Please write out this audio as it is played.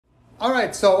All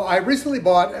right, so I recently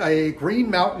bought a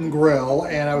Green Mountain grill,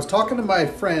 and I was talking to my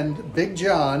friend Big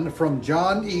John from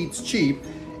John Eats Cheap,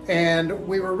 and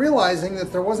we were realizing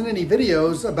that there wasn't any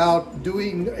videos about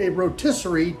doing a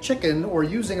rotisserie chicken or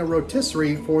using a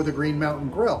rotisserie for the Green Mountain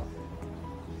grill.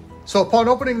 So upon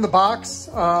opening the box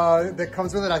that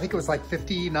comes with it, I think it was like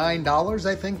 $59,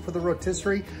 I think, for the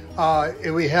rotisserie.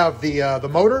 We have the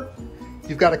motor.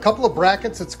 You've got a couple of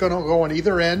brackets that's going to go on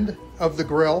either end of the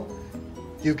grill.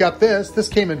 You've got this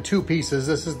came in two pieces.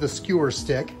 This is the skewer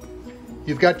stick.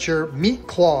 You've got your meat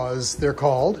claws, they're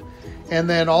called. And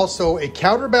then also a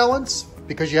counterbalance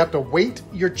because you have to weight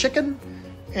your chicken.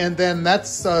 And then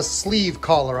that's a sleeve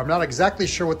collar. I'm not exactly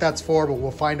sure what that's for, but we'll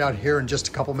find out here in just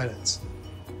a couple minutes.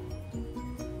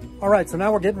 All right, so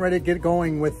now we're getting ready to get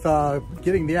going with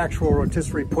getting the actual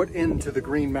rotisserie put into the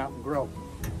Green Mountain grill.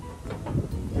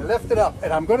 You lift it up,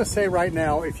 and I'm gonna say right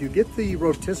now, if you get the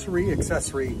rotisserie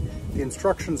accessory, the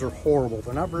instructions are horrible.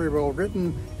 They're not very well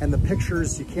written, and the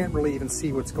pictures, you can't really even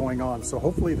see what's going on. So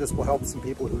hopefully this will help some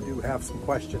people who do have some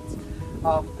questions.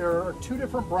 There are two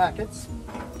different brackets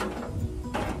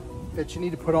that you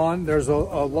need to put on. There's a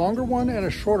longer one and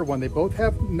a shorter one. They both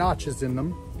have notches in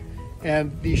them.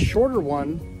 And the shorter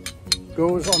one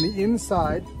goes on the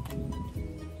inside.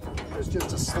 There's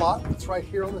just a slot that's right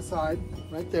here on the side,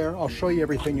 right there. I'll show you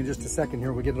everything in just a second here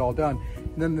when we get it all done.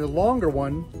 And then the longer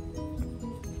one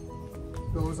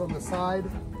goes on the side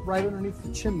right underneath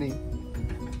the chimney.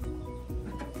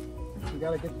 You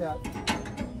gotta get that.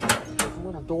 There's a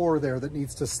little door there that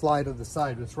needs to slide to the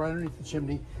side. It's right underneath the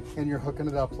chimney, and you're hooking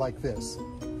it up like this.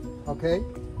 Okay?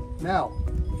 Now,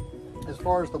 as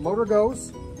far as the motor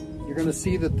goes, you're gonna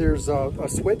see that there's a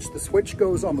switch. The switch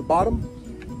goes on the bottom,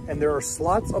 and there are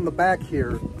slots on the back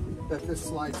here that this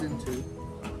slides into.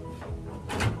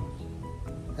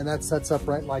 And that sets up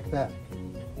right like that.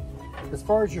 As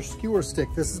far as your skewer stick,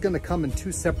 this is going to come in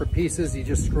two separate pieces. You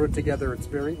just screw it together. It's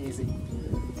very easy.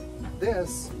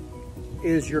 This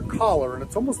is your collar, and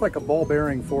it's almost like a ball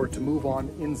bearing for it to move on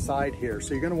inside here.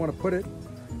 So you're going to want to put it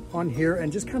on here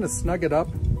and just kind of snug it up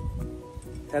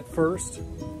at first,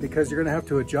 because you're going to have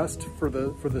to adjust for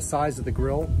the size of the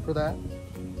grill for that.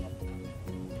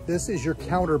 This is your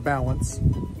counterbalance,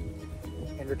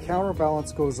 and your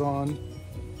counterbalance goes on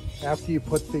after you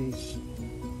put this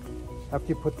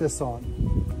on.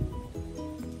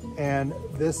 And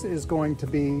this is going to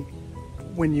be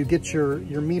when you get your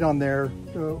meat on there.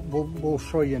 We'll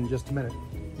show you in just a minute.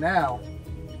 Now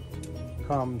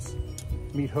comes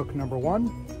meat hook number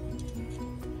 1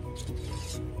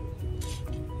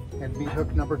 and meat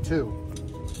hook number 2,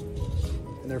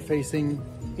 and they're facing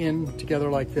in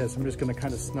together like this. I'm just going to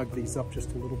kind of snug these up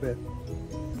just a little bit.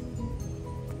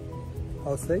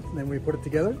 I'll say, and then we put it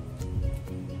together.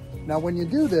 Now when you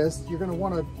do this, you're gonna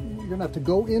have to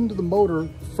go into the motor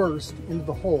first, into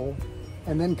the hole,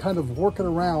 and then kind of work it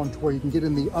around to where you can get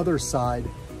in the other side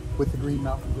with the Green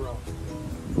Mountain grill.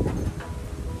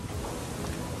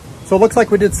 So it looks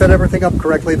like we did set everything up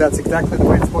correctly. That's exactly the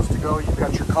way it's supposed to go. You've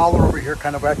got your collar over here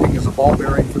kind of acting as a ball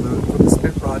bearing for the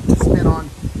spit rod to spin on.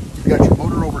 You've got your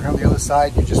motor over here on the other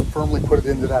side. You just firmly put it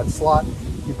into that slot.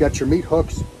 You've got your meat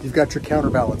hooks. You've got your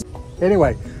counterbalance.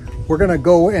 Anyway, we're gonna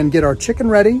go and get our chicken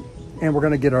ready, and we're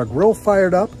gonna get our grill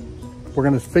fired up. We're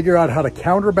gonna figure out how to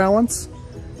counterbalance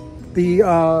the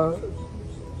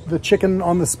chicken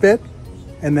on the spit,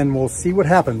 and then we'll see what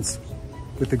happens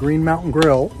with the Green Mountain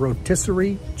Grill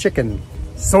rotisserie chicken.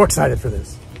 So excited for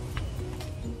this.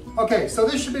 Okay, so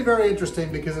this should be very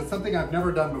interesting because it's something I've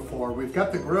never done before. We've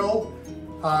got the grill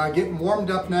getting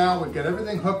warmed up now. We've got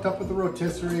everything hooked up with the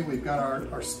rotisserie. We've got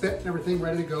our spit and everything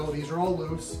ready to go. These are all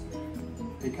loose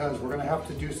because we're gonna have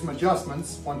to do some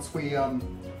adjustments once we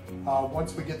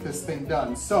get this thing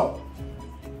done. So,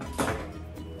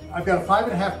 I've got a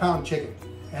 5.5 pound chicken,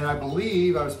 and I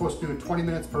believe I was supposed to do it 20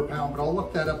 minutes per pound, but I'll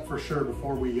look that up for sure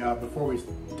before we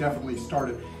definitely start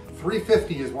it.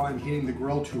 350 is what I'm heating the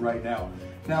grill to right now.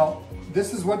 Now,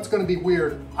 this is what's gonna be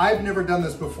weird. I've never done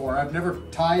this before. I've never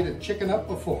tied a chicken up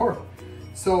before.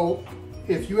 So,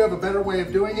 if you have a better way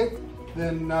of doing it,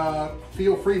 then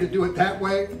feel free to do it that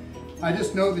way. I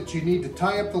just know that you need to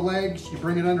tie up the legs, you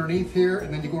bring it underneath here,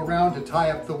 and then you go around to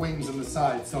tie up the wings on the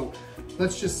side. So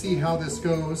let's just see how this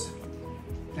goes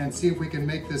and see if we can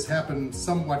make this happen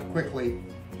somewhat quickly.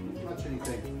 Don't touch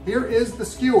anything. Here is the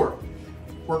skewer.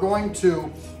 We're going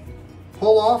to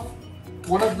pull off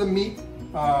one of the meat,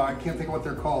 I can't think of what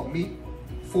they're called, meat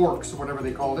forks or whatever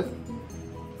they called it.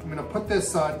 I'm gonna put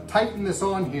this, tighten this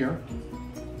on here,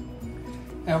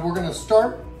 and we're gonna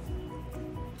start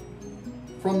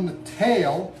from the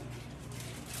tail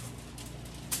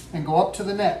and go up to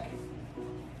the neck.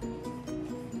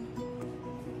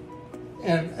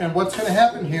 And what's going to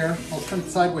happen here, I'll turn it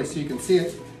sideways so you can see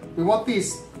it. We want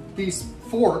these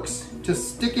forks to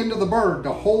stick into the bird,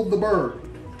 to hold the bird.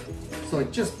 So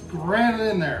just ram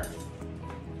it in there.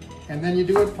 And then you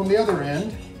do it from the other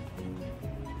end.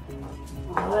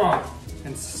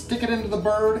 And stick it into the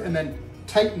bird and then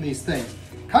tighten these things.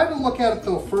 Kind of look at it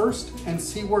though first and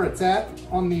see where it's at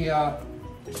on the,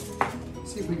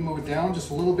 see if we can move it down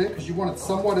just a little bit because you want it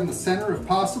somewhat in the center if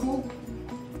possible.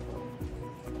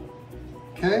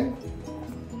 Okay.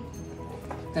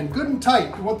 And good and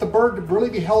tight. You want the bird to really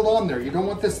be held on there. You don't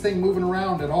want this thing moving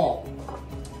around at all.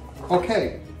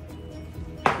 Okay.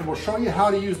 And we'll show you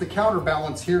how to use the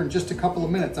counterbalance here in just a couple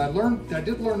of minutes. I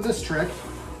did learn this trick.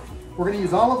 We're going to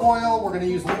use olive oil. We're going to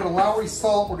use a little bit of Lowry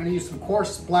salt. We're going to use some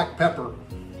coarse black pepper.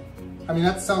 I mean,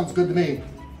 that sounds good to me.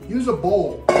 Use a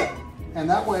bowl. And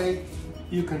that way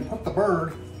you can put the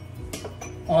bird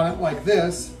on it like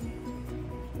this.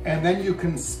 And then you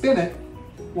can spin it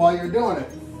while you're doing it.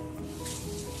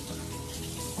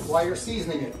 While you're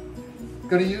seasoning it. I'm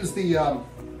going to use the olive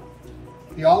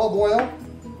oil.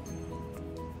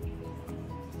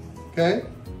 Okay.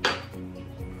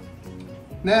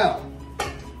 Now,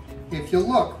 if you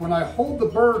look, when I hold the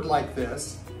bird like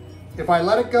this, if I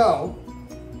let it go,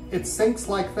 it sinks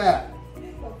like that.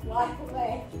 It'll fly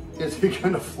away. It's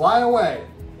going to fly away.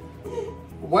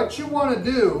 What you want to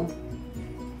do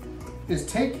is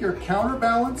take your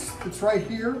counterbalance that's right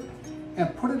here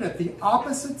and put it at the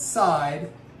opposite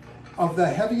side of the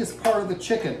heaviest part of the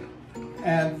chicken.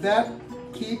 And that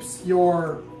keeps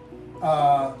your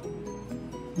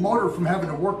motor from having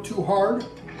to work too hard.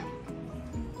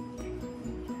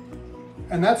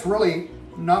 And that's really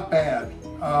not bad,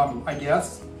 I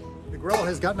guess. The grill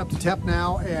has gotten up to temp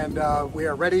now, and we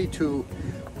are ready to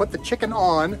put the chicken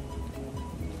on.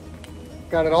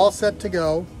 Got it all set to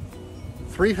go.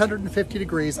 350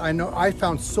 degrees. I know I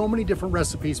found so many different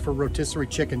recipes for rotisserie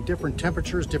chicken, different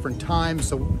temperatures, different times.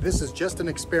 So this is just an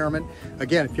experiment.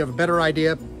 Again, if you have a better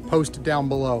idea, post it down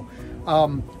below.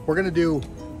 We're gonna do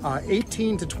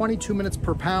 18 to 22 minutes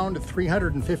per pound at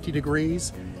 350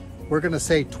 degrees. We're gonna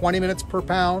say 20 minutes per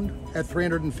pound at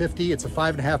 350. It's a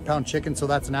 5.5 pound chicken, so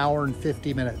that's an hour and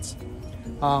 50 minutes.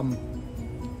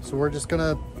 So we're just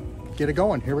gonna get it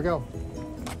going. Here we go.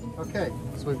 Okay,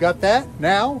 so we've got that.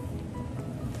 Now,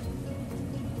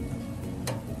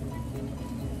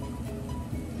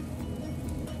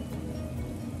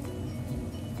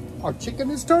 our chicken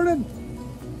is turning.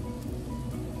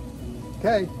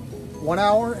 Okay. 1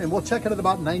 hour, and we'll check it at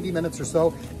about 90 minutes or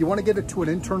so. You want to get it to an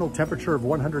internal temperature of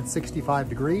 165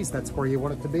 degrees. That's where you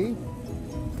want it to be.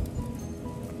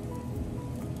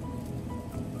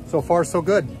 So far, so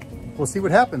good. We'll see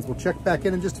what happens. We'll check back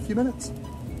in just a few minutes.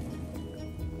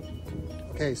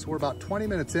 Okay, so we're about 20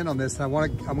 minutes in on this, and I'm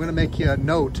going to make you a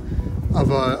note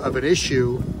of an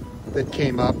issue that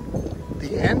came up.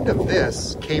 The end of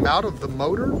this came out of the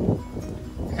motor,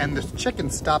 and the chicken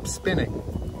stopped spinning.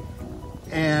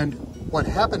 And what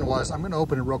happened was, I'm going to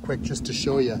open it real quick just to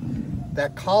show you.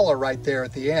 That collar right there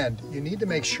at the end, you need to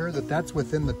make sure that that's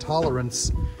within the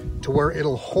tolerance to where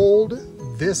it'll hold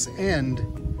this end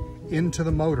into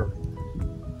the motor.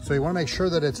 So you want to make sure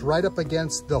that it's right up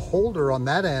against the holder on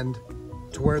that end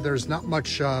to where there's not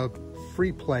much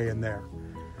free play in there.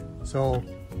 So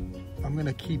I'm going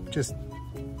to keep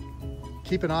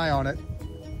an eye on it,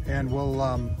 and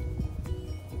we'll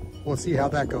see how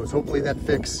that goes. Hopefully that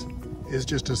fix is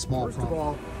just a small problem. First of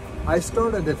all, I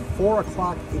started at 4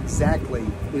 o'clock exactly.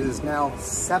 It is now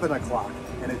 7 o'clock,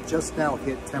 and it just now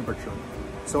hit temperature.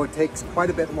 So it takes quite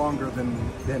a bit longer than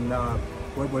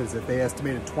what was it? They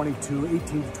estimated 18 to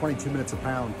 22 minutes a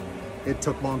pound. It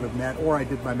took longer than that, or I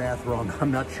did my math wrong.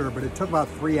 I'm not sure, but it took about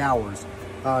 3 hours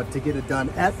to get it done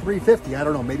at 350. I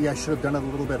don't know, maybe I should have done it a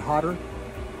little bit hotter,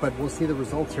 but we'll see the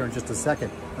results here in just a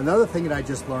second. Another thing that I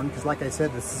just learned, because like I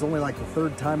said, this is only like the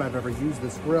 3rd time I've ever used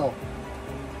this grill.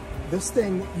 This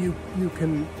thing, you have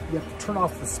to turn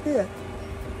off the spit,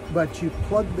 but you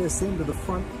plug this into the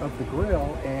front of the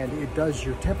grill and it does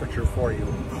your temperature for you.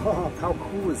 Oh, how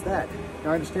cool is that?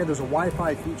 Now I understand there's a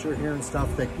Wi-Fi feature here and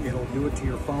stuff that it'll do it to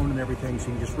your phone and everything, so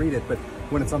you can just read it, but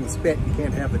when it's on the spit, you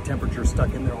can't have the temperature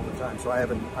stuck in there all the time. So I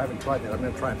haven't tried that. I'm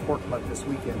gonna try a pork butt this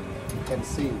weekend and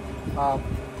see.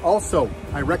 Also,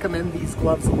 I recommend these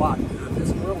gloves a lot.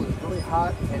 This grill is really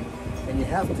hot, and you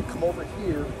have to come over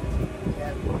here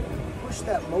and push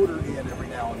that motor in every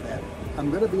now and then.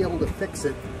 I'm going to be able to fix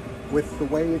it with the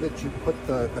way that you put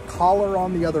the collar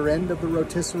on the other end of the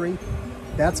rotisserie.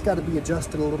 That's got to be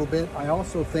adjusted a little bit. I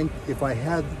also think if I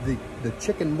had the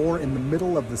chicken more in the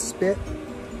middle of the spit,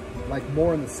 like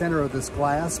more in the center of this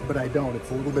glass, but I don't.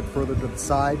 It's a little bit further to the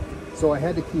side. So I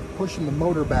had to keep pushing the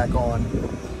motor back on.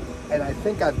 And I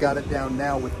think I've got it down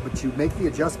now, but you make the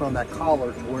adjustment on that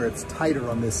collar to where it's tighter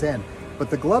on this end. But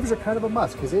the gloves are kind of a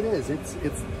must, because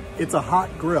it's a hot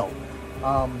grill.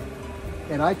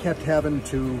 And I kept having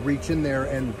to reach in there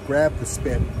and grab the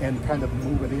spit and kind of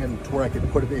move it in to where I could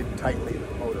put it in tightly into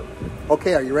the motor.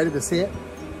 Okay, are you ready to see it?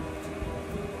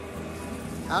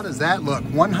 How does that look?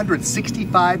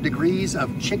 165 degrees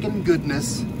of chicken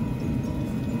goodness.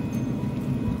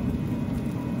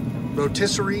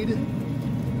 Rotisserie,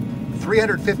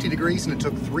 350 degrees, and it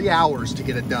took 3 hours to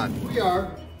get it done. Here we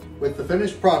are with the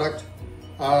finished product.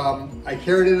 I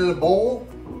carried it in a bowl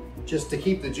just to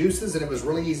keep the juices, and it was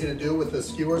really easy to do with the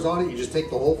skewers on it. You just take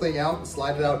the whole thing out and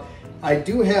slide it out. I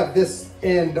do have this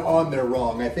end on there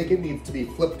wrong. I think it needs to be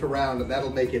flipped around, and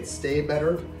that'll make it stay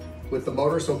better with the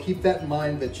motor. So keep that in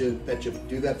mind that you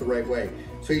do that the right way.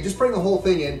 So you just bring the whole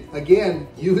thing in. Again,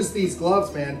 use these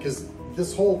gloves, man, because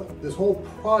this whole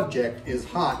project is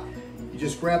hot. You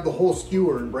just grab the whole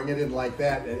skewer and bring it in like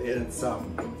that, and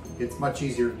it's much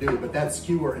easier to do. But that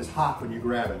skewer is hot when you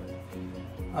grab it.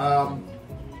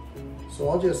 So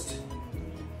I'll just,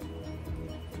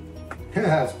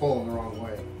 it's pulling the wrong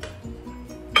way.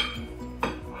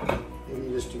 Maybe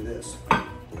you just do this.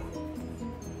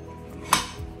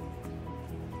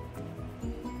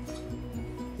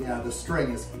 Yeah, the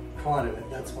string is caught in it,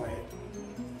 that's why it.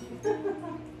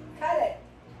 Cut it.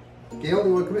 Gail, do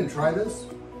you want to come in and try this?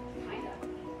 Kinda.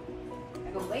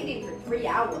 I've been waiting for 3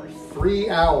 hours. 3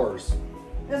 hours.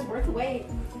 It's worth the wait.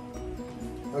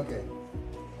 Okay.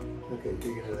 Okay,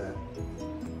 dig into that.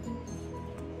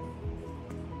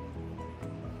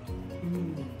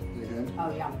 You good?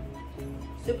 Oh yeah.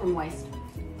 Super moist.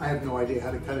 I have no idea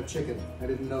how to cut a chicken. I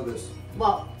didn't know this.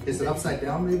 Well, is it upside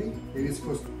down maybe? Maybe it's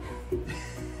supposed to.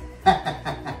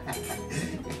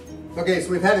 Okay, so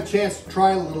we've had a chance to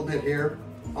try a little bit here.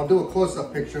 I'll do a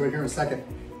close-up picture of it here in a second.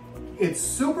 It's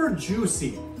super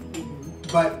juicy,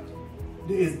 but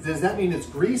does that mean it's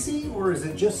greasy, or is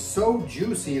it just so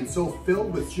juicy and so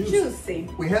filled with juice? Juicy.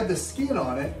 We had the skin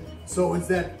on it, so is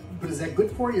that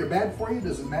good for you or bad for you?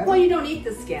 Does it matter? Well, you don't eat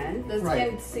the skin. The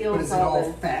skin seals but is it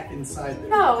all fat inside there?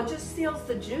 No, it just seals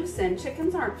the juice in.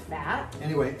 Chickens aren't fat.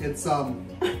 Anyway, it's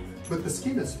but the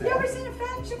skin is fat. You ever seen a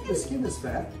fat chicken? The skin is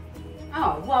fat.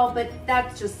 Oh, well, but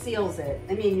that just seals it.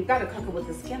 I mean, you've got to cook it with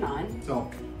the skin on. So,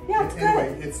 yeah, it's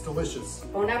anyway, good. it's delicious.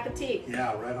 Bon appetit.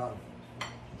 Yeah, right on.